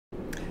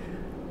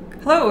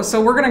Hello,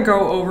 so we're going to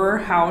go over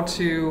how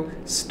to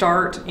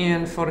start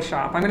in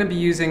Photoshop. I'm going to be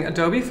using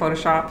Adobe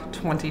Photoshop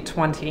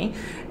 2020,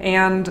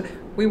 and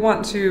we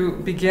want to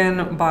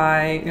begin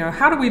by,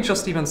 how do we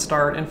just even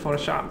start in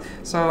Photoshop?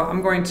 So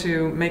I'm going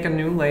to make a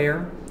new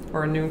layer,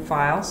 or a new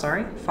file,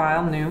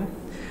 file, new.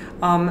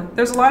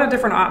 There's a lot of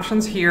different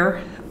options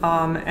here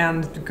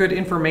and good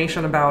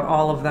information about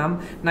all of them.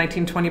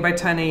 1920 by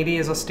 1080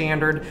 is a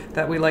standard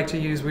that we like to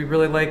use. We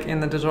really like in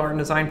the Digital Art and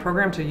Design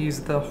program to use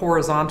the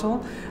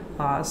horizontal,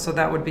 so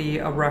that would be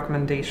a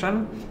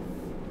recommendation.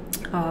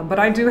 But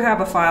I do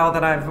have a file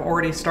that I've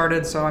already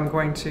started, so I'm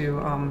going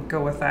to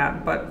go with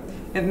that. But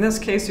in this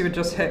case, you would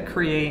just hit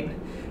create,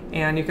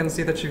 and you can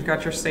see that you've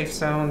got your safe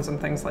zones and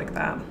things like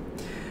that.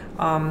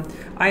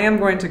 I am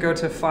going to go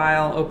to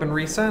File, Open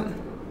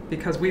Recent,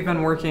 because we've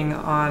been working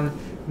on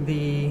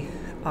the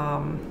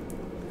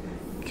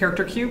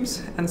character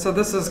cubes, and so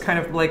this is kind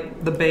of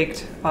like the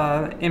baked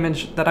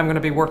image that I'm going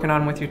to be working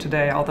on with you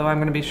today, although I'm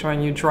going to be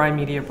showing you dry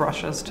media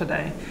brushes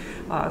today.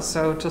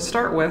 So to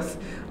start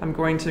with, I'm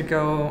going to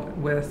go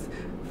with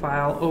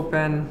File,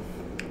 Open,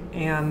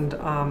 and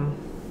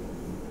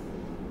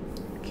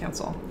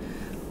cancel.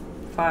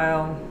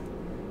 File,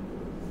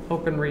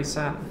 Open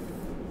Recent,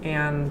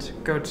 and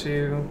go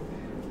to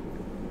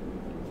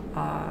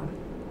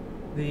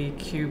the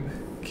cube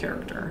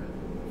character.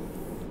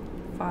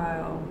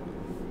 File,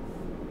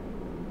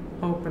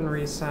 Open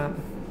Recent,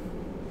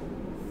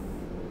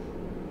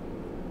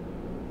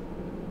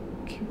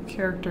 cube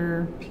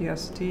character,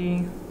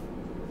 PSD.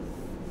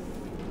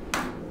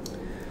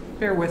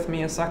 Bear with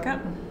me a second.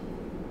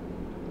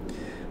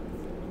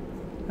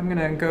 I'm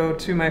gonna go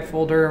to my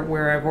folder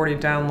where I've already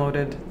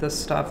downloaded this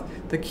stuff.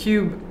 The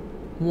Cube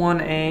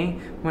 1A,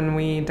 when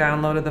we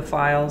downloaded the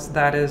files,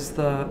 that is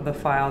the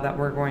file that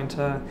we're going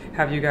to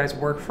have you guys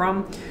work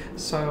from.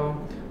 So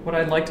what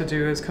I'd like to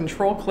do is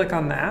control click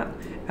on that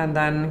and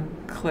then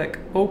click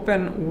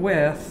open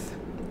with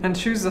and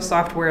choose the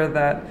software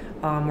that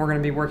we're going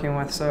to be working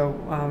with.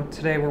 So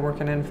today we're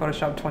working in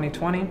Photoshop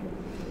 2020.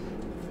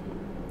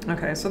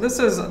 Okay, so this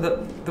is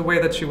the way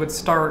that you would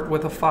start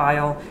with a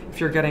file if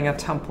you're getting a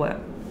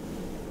template.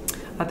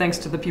 Thanks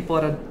to the people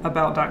at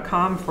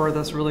about.com for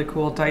this really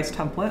cool dice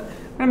template.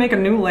 I'm going to make a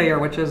new layer,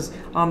 which is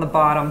on the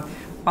bottom.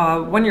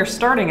 When you're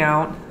starting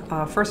out,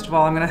 first of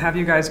all, I'm going to have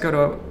you guys go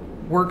to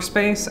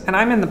Workspace, and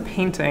I'm in the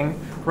painting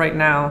right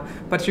now,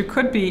 but you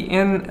could be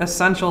in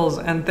Essentials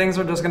and things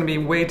are just going to be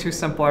way too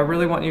simple. I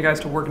really want you guys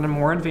to work in a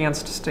more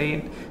advanced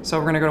state, so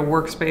we're going to go to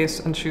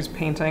Workspace and choose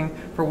Painting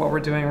for what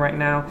we're doing right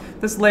now.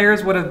 This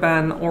layers would have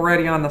been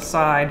already on the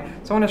side,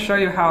 so I want to show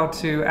you how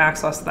to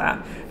access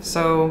that.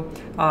 So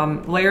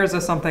layers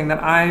is something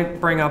that I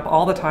bring up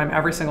all the time,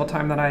 every single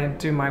time that I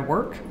do my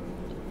work.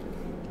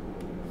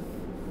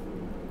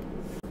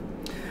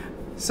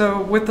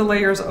 So with the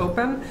layers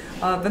open,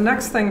 the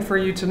next thing for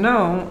you to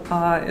know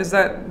is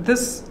that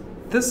this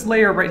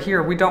layer right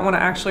here, we don't want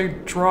to actually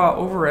draw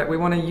over it. We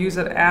want to use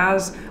it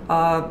as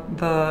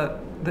the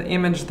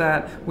image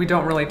that we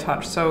don't really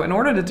touch. So in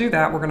order to do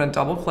that, we're going to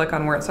double click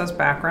on where it says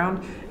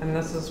background, and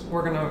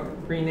we're going to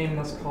rename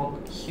this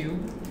called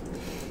cube.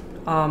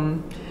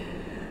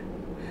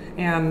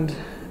 And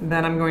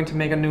then I'm going to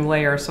make a new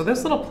layer. So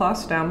this little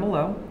plus down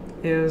below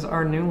is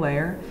our new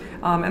layer.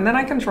 And then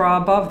I can draw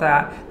above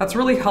that. That's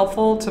really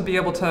helpful to be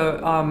able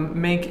to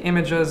make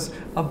images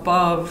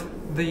above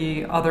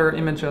the other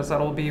images.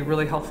 That'll be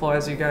really helpful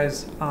as you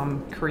guys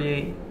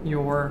create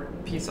your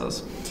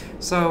pieces.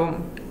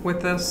 So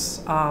with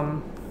this,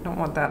 I don't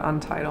want that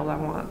untitled, I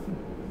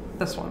want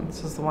this one.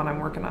 This is the one I'm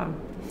working on.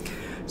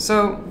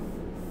 So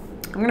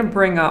I'm going to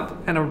bring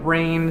up and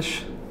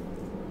arrange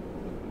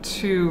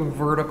to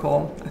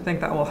vertical. I think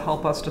that will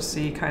help us to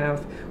see kind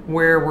of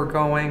where we're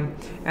going,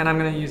 and I'm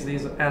going to use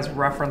these as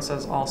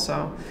references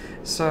also.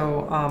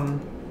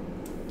 So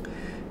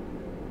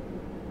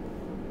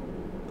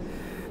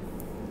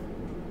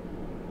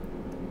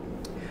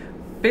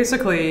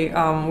basically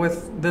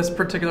with this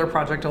particular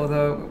project,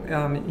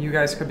 although you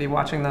guys could be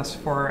watching this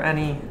for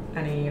any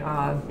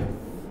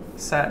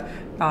set,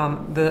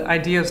 the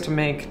idea is to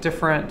make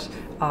different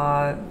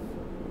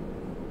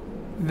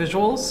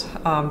visuals,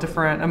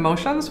 different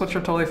emotions, which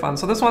are totally fun.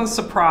 So this one's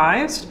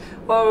surprised.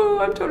 Whoa,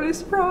 I'm totally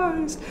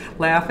surprised.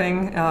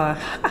 Laughing,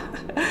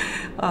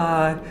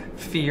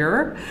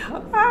 fear.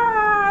 So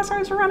I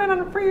was running out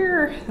of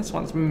fear. This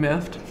one's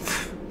miffed.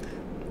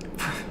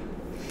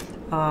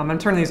 I'm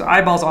turning these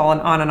eyeballs all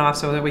on and off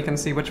so that we can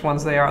see which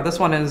ones they are. This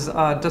one is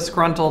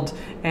disgruntled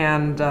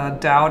and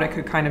doubt. It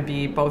could kind of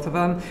be both of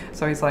them.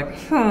 So he's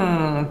like,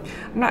 I'm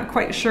not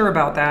quite sure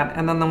about that.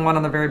 And then the one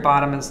on the very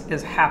bottom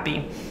is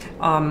happy.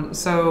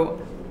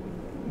 So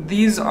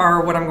these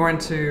are what I'm going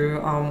to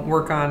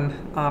work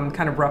on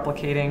kind of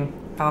replicating.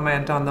 I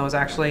had done those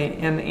actually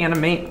in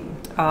Animate.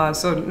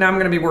 So now I'm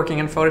going to be working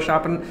in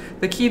Photoshop. And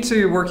the key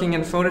to working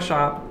in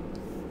Photoshop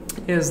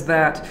is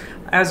that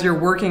as you're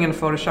working in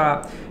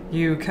Photoshop,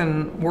 you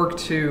can work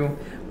to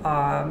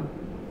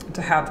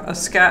have a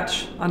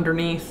sketch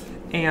underneath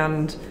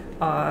and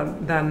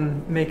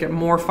then make it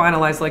more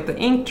finalized like the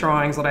ink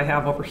drawings that I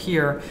have over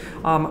here.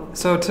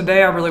 So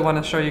today I really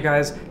want to show you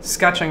guys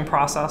sketching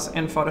process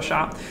in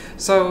Photoshop.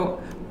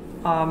 So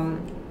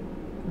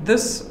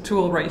this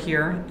tool right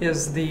here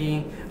is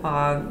the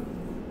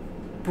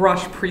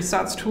brush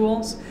presets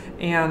tools,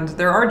 and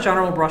there are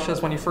general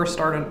brushes when you first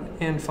start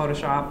in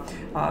Photoshop,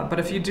 but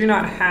if you do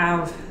not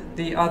have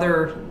the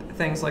other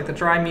things like the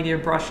dry media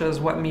brushes,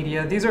 wet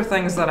media, these are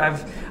things that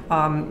I've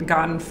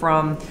gotten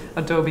from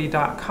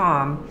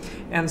adobe.com,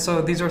 and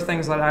so these are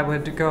things that I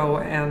would go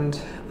and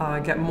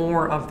get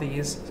more of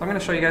these. So I'm going to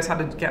show you guys how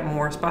to get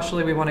more,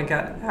 especially we want to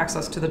get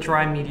access to the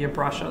dry media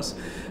brushes.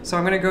 So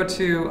I'm going to go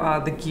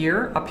to the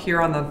gear up here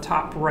on the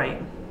top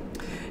right,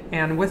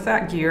 and with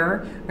that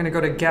gear I'm going to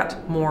go to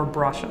get more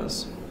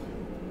brushes,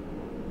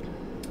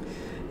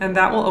 and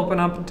that will open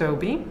up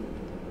Adobe.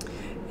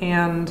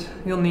 And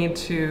you'll need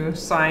to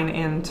sign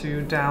in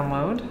to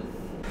download.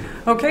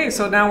 Okay,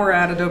 so now we're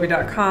at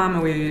adobe.com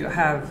and we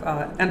have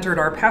entered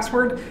our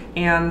password,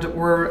 and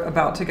we're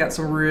about to get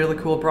some really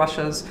cool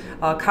brushes.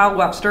 Kyle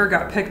Webster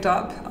got picked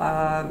up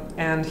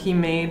and he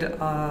made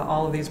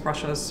all of these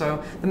brushes.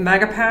 So the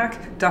Mega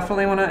Pack,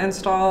 definitely want to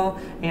install,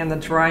 and the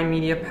Dry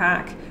Media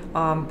Pack.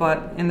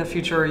 But in the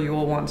future you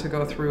will want to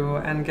go through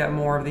and get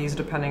more of these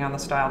depending on the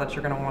style that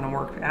you're going to want to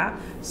work at.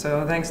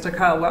 So thanks to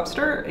Kyle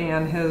Webster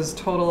and his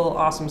total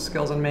awesome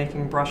skills in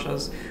making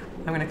brushes.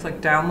 I'm going to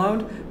click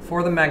download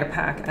for the Mega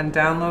Pack and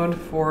download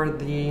for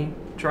the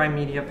Dry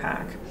Media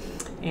Pack.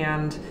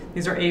 And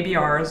these are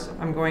ABRs.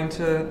 I'm going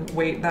to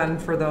wait then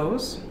for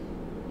those.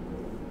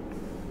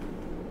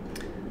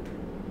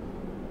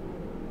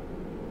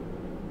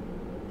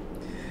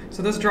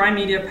 So this Dry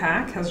Media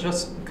Pack has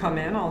just come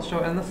in. I'll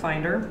show it in the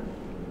Finder.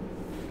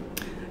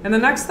 And the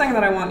next thing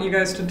that I want you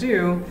guys to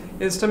do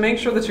is to make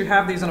sure that you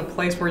have these in a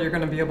place where you're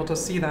going to be able to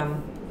see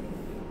them.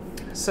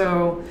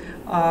 So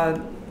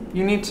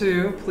you need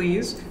to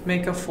please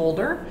make a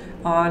folder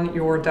on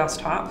your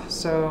desktop.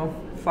 So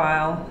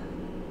File,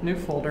 New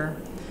Folder,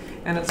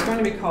 and it's going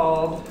to be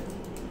called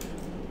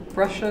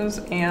Brushes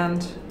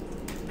and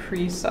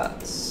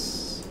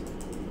Presets.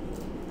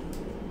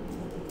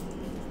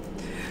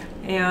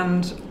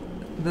 And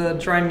the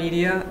Dry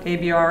Media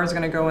ABR is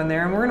going to go in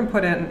there, and we're going to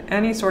put in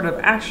any sort of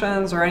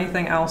actions or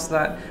anything else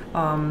that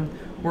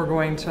we're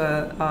going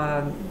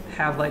to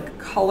have, like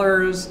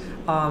colors.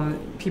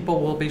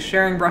 People will be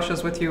sharing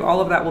brushes with you.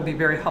 All of that will be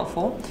very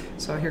helpful.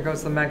 So here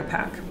goes the Mega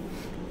Pack.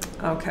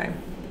 Okay.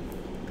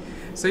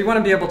 So you want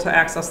to be able to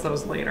access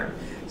those later.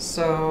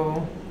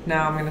 So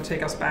now I'm going to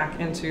take us back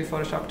into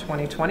Photoshop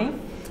 2020.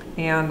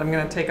 And I'm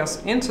going to take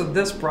us into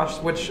this brush,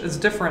 which is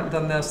different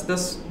than this.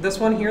 This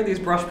one here, these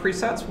brush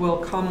presets, will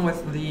come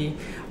with the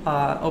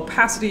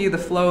opacity, the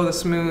flow, the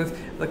smooth,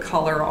 the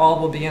color, all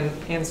will be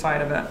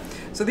inside of it.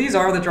 So these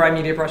are the dry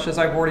media brushes.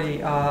 I've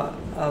already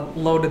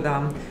loaded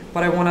them,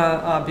 but I want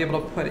to be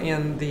able to put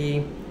in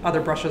the other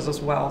brushes as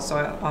well. So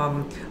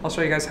I'll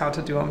show you guys how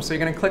to do them. So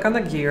you're going to click on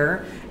the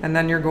gear, and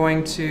then you're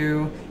going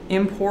to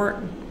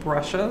import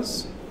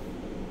brushes.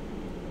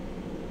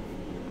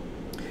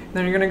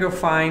 Then you're going to go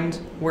find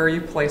where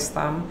you place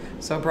them.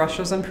 So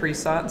brushes and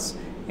presets,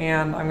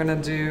 and I'm going to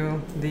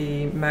do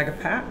the Mega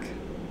Pack.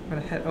 I'm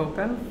going to hit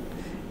open,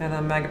 and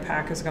the Mega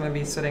Pack is going to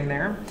be sitting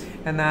there.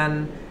 And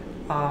then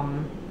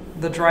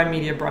the dry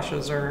media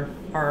brushes are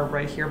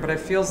right here, but it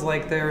feels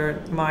like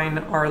mine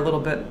are a little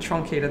bit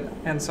truncated,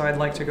 and so I'd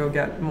like to go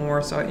get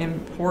more. So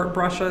import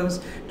brushes,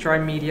 dry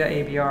media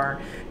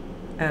ABR,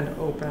 and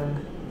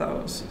open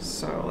those.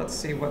 So let's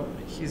see what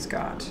he's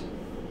got.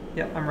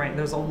 Yep, I'm right.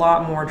 There's a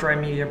lot more dry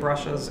media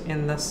brushes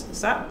in this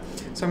set.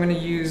 So I'm going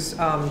to use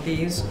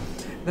these.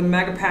 The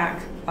Mega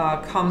Pack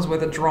comes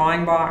with a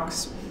drawing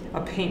box,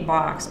 a paint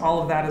box.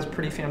 All of that is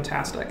pretty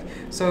fantastic.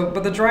 So,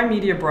 but the dry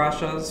media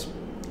brushes,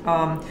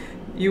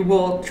 you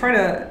will try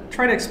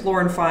to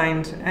explore and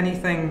find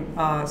anything,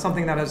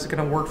 something that is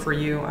going to work for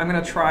you. I'm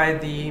going to try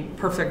the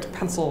Perfect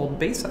Pencil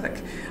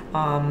Basic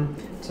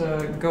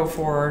to go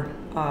for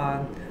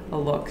a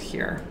look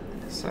here.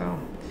 So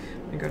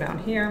we go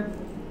down here.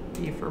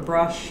 E for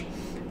brush,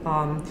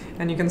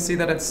 and you can see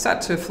that it's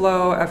set to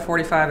flow. At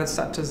 45 it's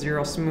set to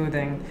 0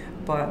 smoothing,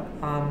 but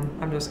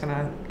I'm just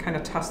gonna kind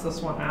of test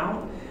this one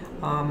out.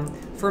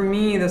 For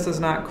me, this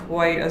is not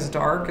quite as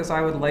dark as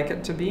I would like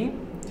it to be,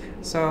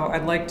 so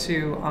I'd like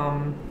to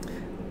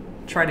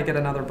try to get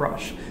another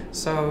brush.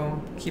 So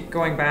keep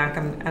going back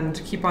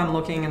and keep on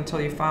looking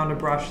until you found a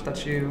brush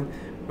that you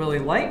really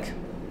like.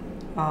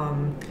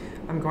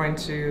 I'm going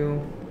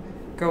to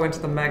go into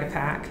the Mega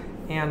Pack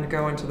and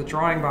go into the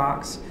drawing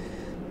box.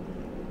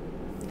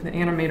 The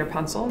Animator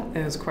pencil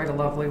is quite a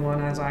lovely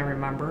one, as I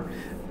remember.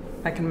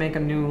 I can make a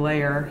new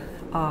layer,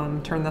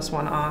 turn this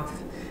one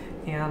off,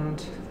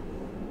 and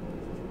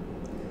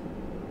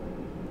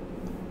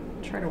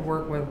try to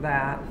work with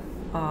that.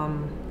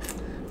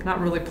 Not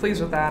really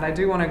pleased with that. I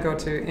do want to go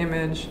to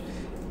image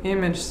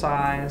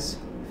size,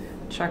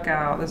 check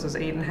out, this is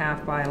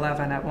 8.5 by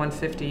 11 at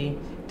 150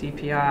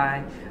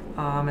 DPI.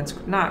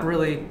 It's not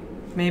really,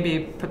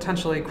 maybe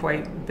potentially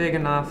quite big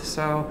enough,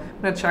 so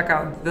I'm going to check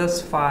out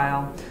this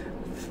file.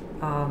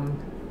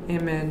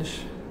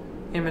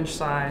 image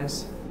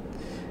size,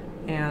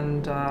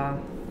 and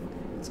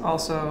it's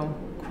also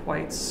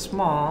quite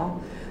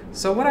small.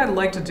 So what I'd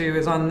like to do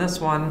is on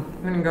this one,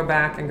 I'm going to go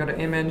back and go to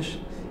image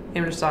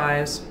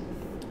size,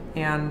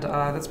 and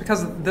that's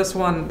because this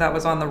one that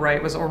was on the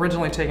right was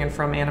originally taken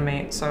from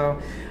Animate.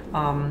 So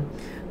I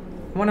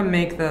want to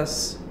make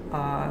this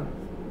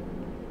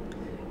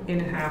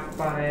 8.5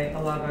 by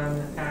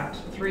 11 at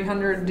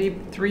 300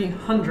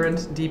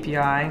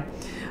 DPI.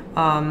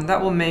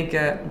 That will make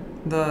it,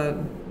 the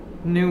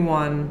new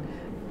one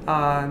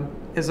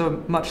is a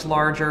much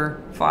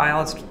larger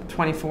file. It's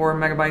 24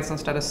 megabytes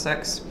instead of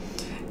 6.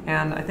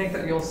 And I think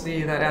that you'll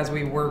see that as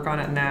we work on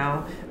it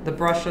now, the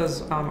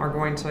brushes are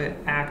going to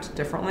act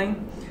differently.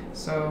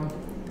 So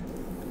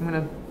I'm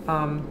going to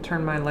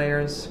turn my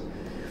layers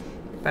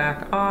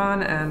back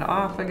on and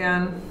off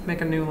again,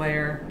 make a new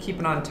layer,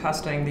 keeping on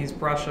testing these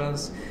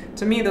brushes.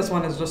 To me, this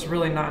one is just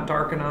really not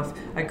dark enough.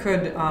 I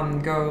could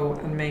go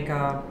and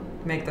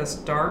make this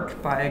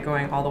dark by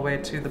going all the way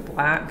to the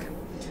black.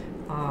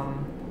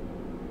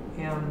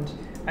 And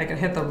I can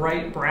hit the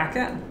right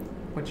bracket,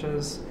 which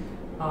is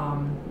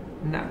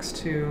next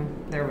to,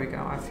 there we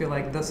go. I feel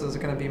like this is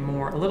going to be a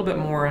little bit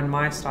more in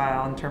my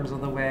style in terms of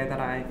the way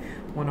that I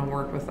want to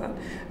work with it.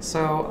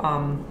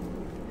 So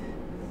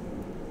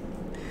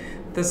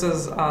this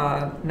is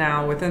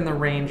now within the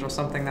range of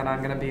something that I'm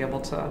going to be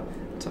able to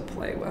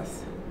play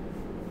with.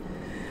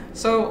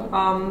 So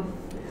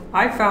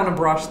I found a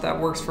brush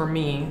that works for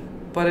me,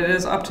 but it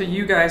is up to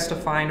you guys to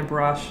find a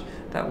brush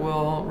that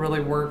will really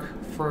work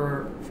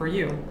for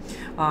you.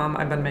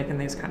 I've been making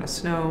these kind of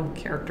snow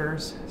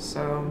characters,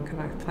 so I'm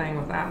kind of playing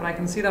with that. And I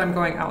can see that I'm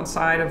going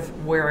outside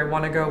of where I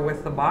want to go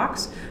with the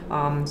box.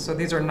 So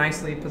these are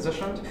nicely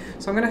positioned.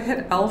 So I'm going to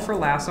hit L for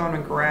lasso. I'm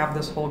going to grab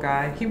this whole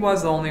guy. He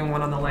was the only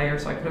one on the layer,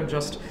 so I could have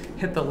just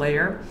hit the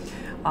layer.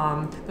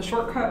 The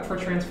shortcut for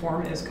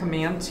transform is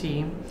Command T,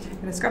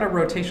 and it's got a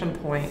rotation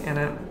point in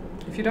it.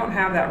 If you don't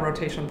have that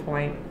rotation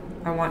point,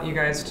 I want you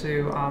guys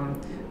to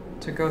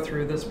go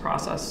through this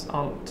process.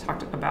 I'll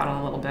talk about it in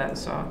a little bit.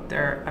 So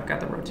there, I've got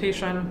the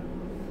rotation,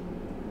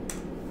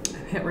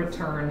 hit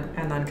return,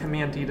 and then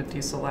Command D to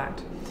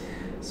deselect.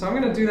 So I'm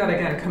going to do that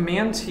again,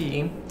 Command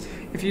T.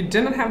 If you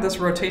didn't have this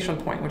rotation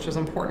point, which is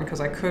important because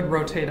I could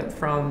rotate it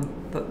from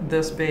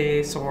this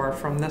base or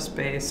from this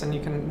base, and you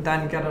can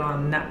then get it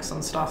on necks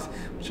and stuff,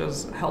 which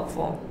is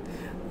helpful.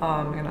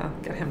 I'm going to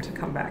get him to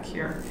come back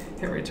here,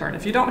 hit return.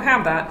 If you don't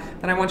have that,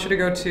 then I want you to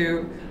go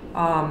to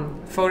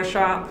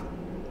Photoshop,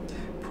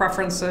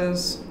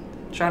 Preferences,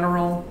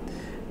 General,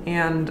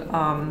 and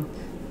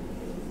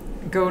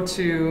go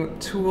to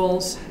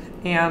Tools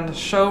and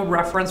Show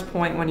Reference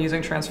Point when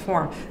using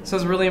Transform. This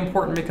is really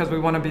important because we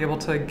want to be able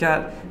to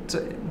get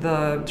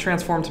the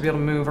transform to be able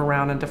to move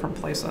around in different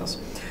places.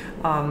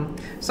 So I'm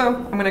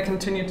going to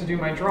continue to do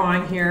my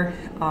drawing here.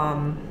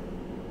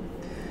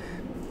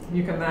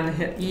 You can then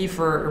hit E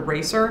for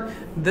eraser.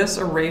 This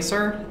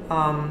eraser,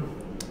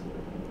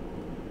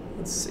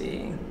 let's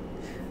see.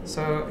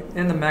 So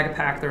in the Mega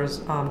Pack, there's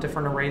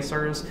different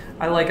erasers.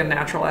 I like a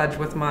natural edge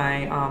with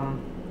my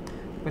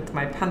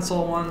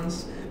pencil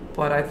ones,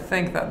 but I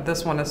think that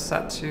this one is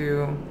set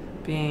to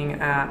being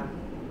at,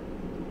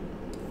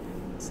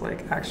 it's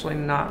like actually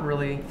not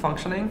really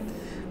functioning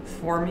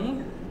for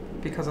me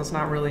because it's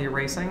not really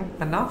erasing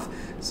enough.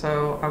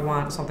 So I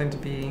want something to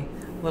be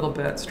a little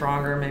bit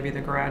stronger. Maybe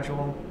the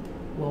gradual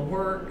will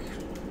work.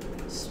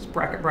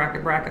 Bracket,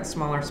 bracket, bracket,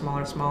 smaller,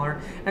 smaller,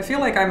 smaller. I feel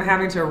like I'm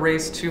having to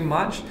erase too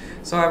much,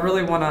 so I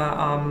really want to,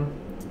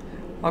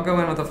 I'll go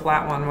in with a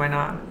flat one, why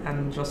not,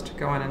 and just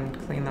go in and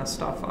clean this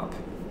stuff up.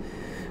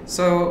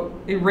 So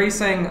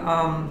erasing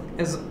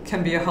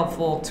can be a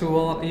helpful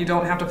tool. You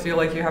don't have to feel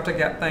like you have to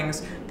get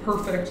things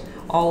perfect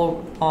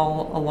all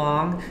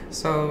along,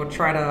 so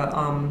try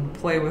to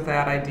play with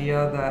that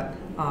idea that,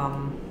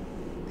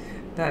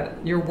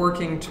 that you're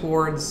working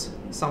towards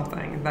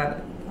something,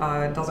 that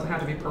it doesn't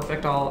have to be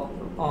perfect all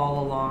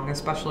along,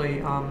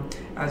 especially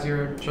as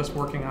you're just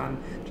working on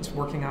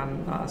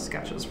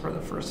sketches for the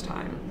first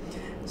time.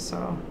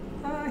 So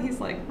he's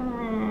like,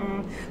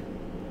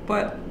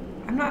 but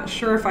I'm not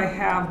sure if I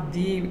have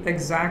the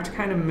exact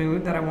kind of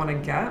mood that I want to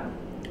get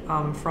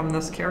from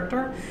this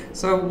character.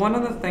 So one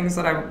of the things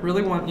that I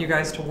really want you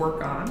guys to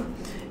work on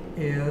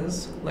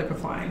is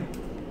liquefying,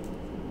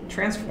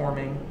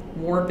 transforming,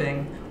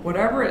 warping,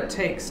 whatever it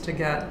takes to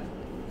get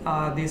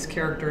these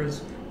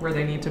characters where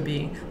they need to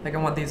be. Like I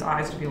want these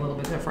eyes to be a little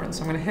bit different.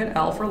 So I'm going to hit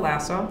L for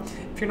lasso.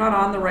 If you're not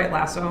on the right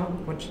lasso,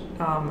 which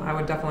I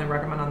would definitely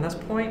recommend on this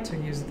point to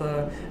use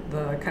the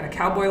kind of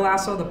cowboy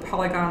lasso, the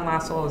polygon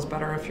lasso is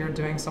better if you're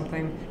doing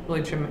something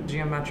really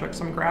geometric.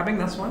 So I'm grabbing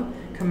this one,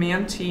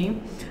 Command T.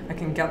 I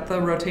can get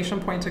the rotation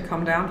point to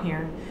come down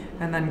here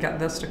and then get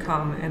this to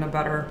come in a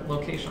better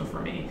location for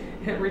me.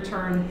 Hit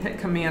return, hit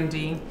Command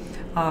D,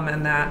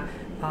 and that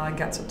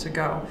gets it to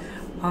go.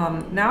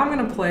 Now I'm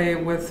going to play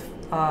with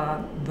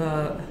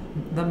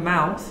the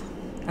mouth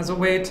as a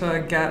way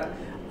to get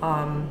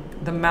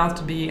the mouth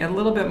to be a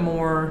little bit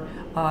more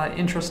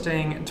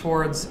interesting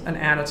towards an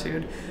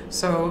attitude.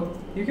 So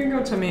you can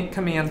go to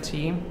Command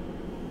T,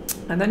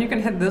 and then you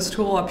can hit this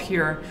tool up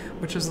here,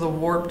 which is the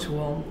warp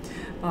tool.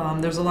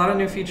 There's a lot of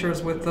new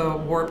features with the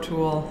warp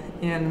tool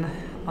in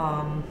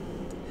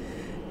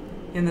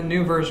the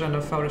new version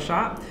of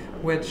Photoshop,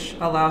 which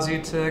allows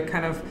you to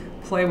kind of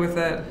play with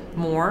it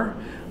more.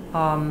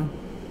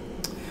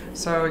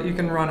 So you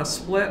can run a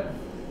split.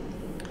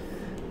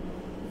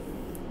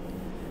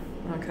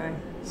 Okay,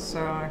 so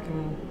I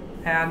can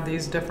add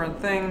these different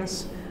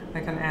things.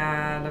 I can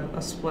add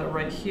a split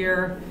right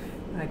here.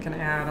 I can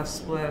add a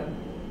split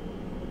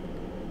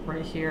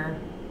right here.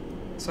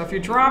 So if you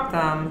drop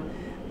them,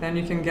 then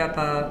you can get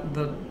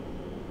the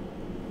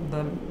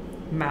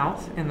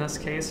mouth, in this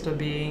case, to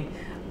be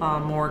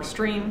more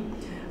extreme.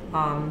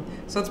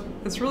 So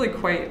it's really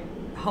quite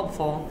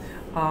helpful.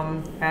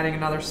 Adding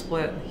another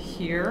split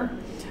here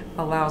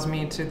allows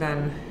me to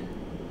then,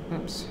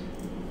 oops,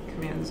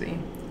 Command Z,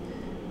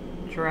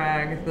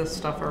 drag this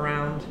stuff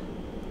around.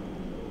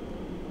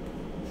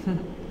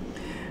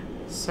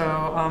 So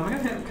I'm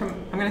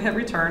gonna hit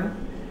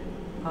return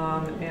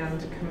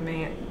and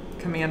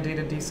Command D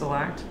to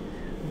deselect.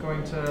 I'm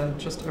going to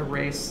just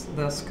erase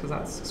this because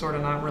that's sort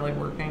of not really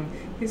working.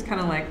 He's kind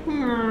of like,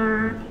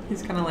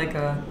 he's kind of like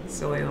a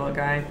silly little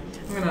guy.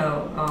 I'm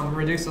gonna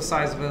reduce the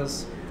size of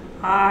his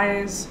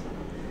eyes.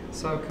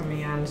 So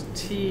Command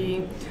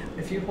T.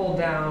 If you hold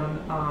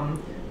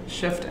down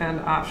Shift and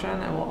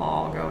Option, it will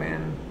all go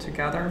in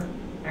together.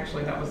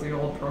 Actually, that was the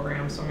old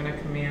program, so I'm going to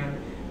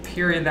Command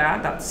period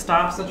that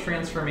stops the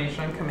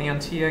transformation.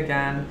 Command T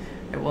again.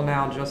 It will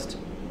now just,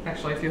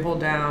 actually, if you hold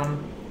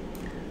down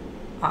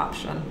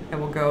Option, it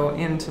will go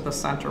into the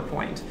center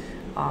point.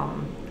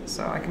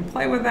 So I can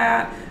play with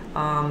that.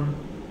 Trying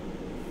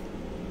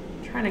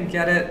to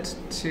get it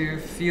to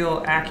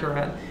feel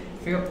accurate.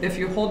 If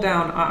you hold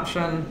down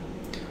Option,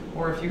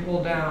 or if you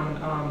hold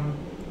down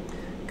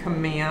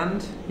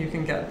Command, you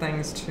can get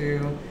things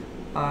to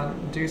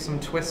do some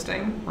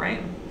twisting,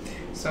 right?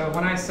 So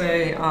when I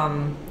say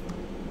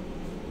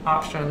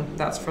Option,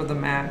 that's for the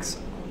Macs,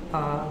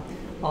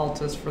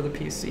 Alt is for the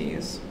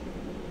PCs.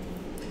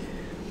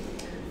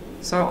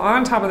 So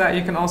on top of that,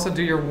 you can also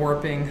do your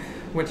warping,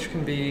 which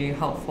can be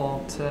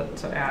helpful to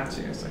add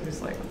to. So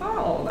he's like,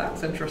 oh,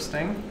 that's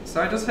interesting.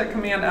 So I just hit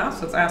Command S.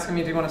 So it's asking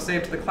me, do you want to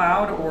save to the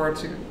cloud or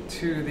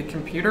to the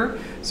computer?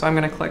 So I'm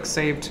going to click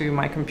Save to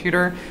my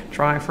computer.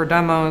 Drawing for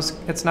demos.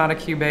 It's not a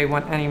Cubase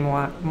one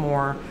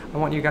anymore. I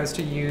want you guys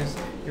to use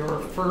your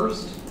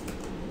first,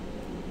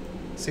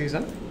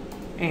 Susan,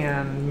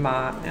 and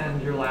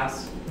your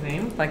last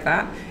name, like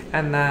that.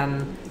 And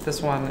then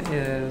this one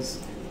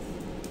is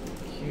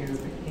Cube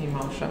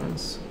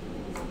Emotions.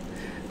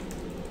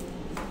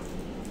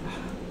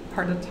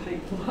 Hard to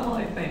type well,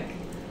 I think.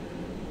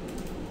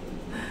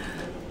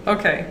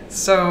 Okay,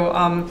 so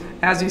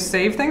as you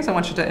save things, I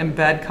want you to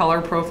embed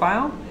color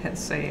profile, hit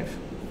save.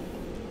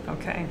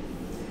 Okay.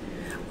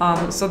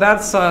 So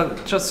that's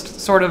just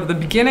sort of the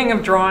beginning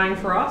of drawing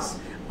for us.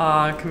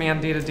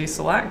 Command D to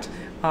deselect.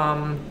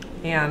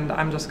 And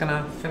I'm just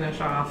gonna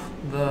finish off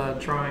the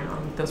drawing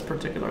on this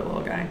particular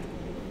little guy.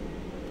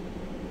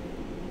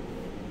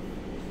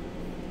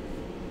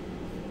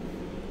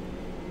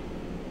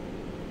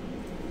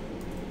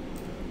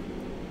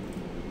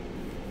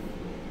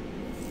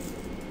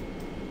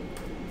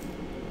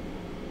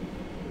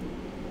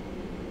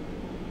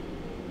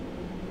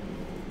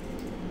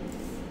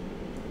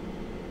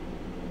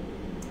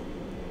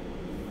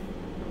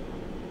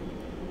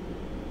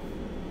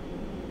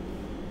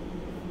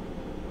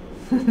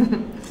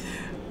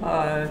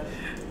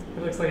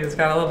 It looks like he's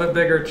got a little bit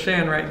bigger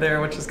chin right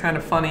there, which is kind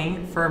of funny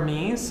for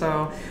me.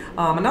 So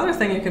another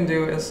thing you can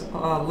do is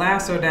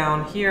lasso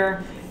down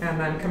here, and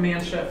then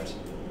Command Shift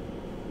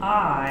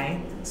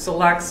I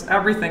selects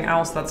everything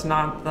else that's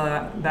not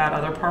that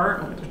other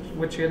part,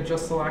 which you had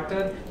just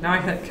selected. Now I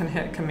can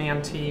hit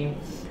Command T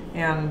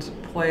and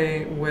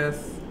play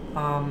with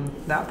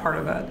that part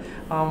of it.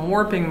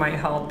 Warping might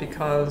help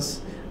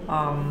because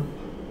I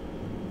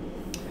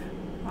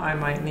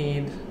might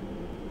need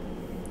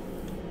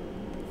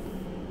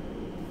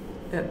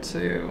it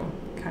to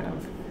kind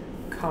of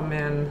come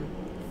in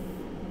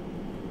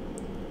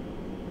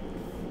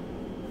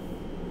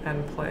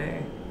and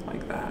play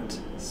like that.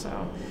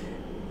 So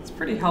it's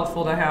pretty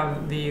helpful to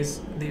have these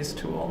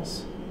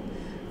tools.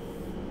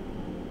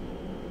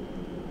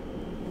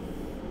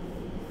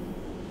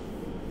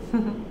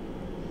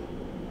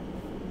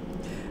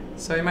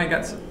 So you might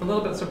get a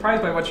little bit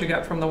surprised by what you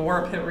get from the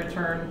warp. Hit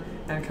return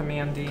and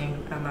Command D,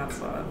 and that's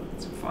a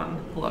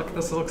fun look.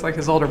 This looks like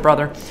his older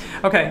brother.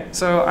 Okay,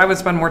 so I would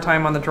spend more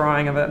time on the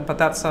drawing of it, but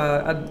that's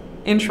an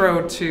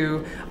intro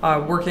to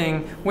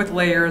working with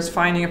layers,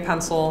 finding a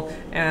pencil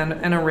and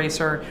an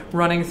eraser,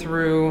 running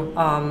through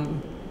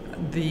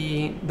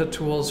the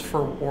tools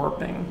for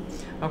warping.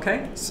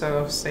 Okay,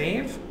 so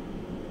save.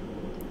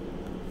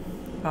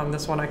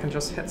 This one I can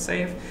just hit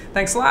save.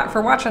 Thanks a lot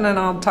for watching, and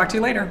I'll talk to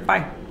you later.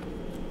 Bye.